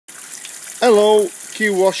Hello,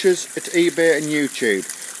 Qwashers at eBay and YouTube.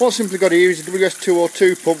 What I've simply got here is a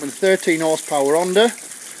WS202 pump with a 13 horsepower under,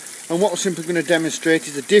 and what I'm simply going to demonstrate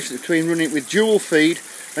is the difference between running it with dual feed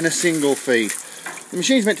and a single feed. The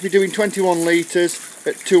machine's meant to be doing 21 litres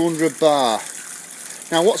at 200 bar.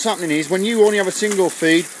 Now what's happening is when you only have a single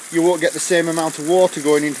feed, you won't get the same amount of water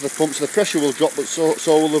going into the pump, so the pressure will drop, but so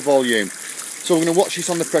will the volume. So we're going to watch this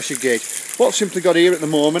on the pressure gauge. What I've simply got here at the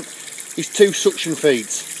moment is two suction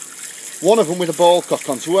feeds. One of them with a ball cock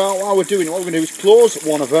on. So while we're doing it, what we're going to do is close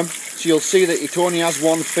one of them, so you'll see that it only has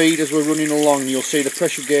one feed as we're running along, and you'll see the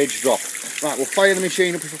pressure gauge drop. Right, we'll fire the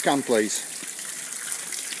machine up if we can, please.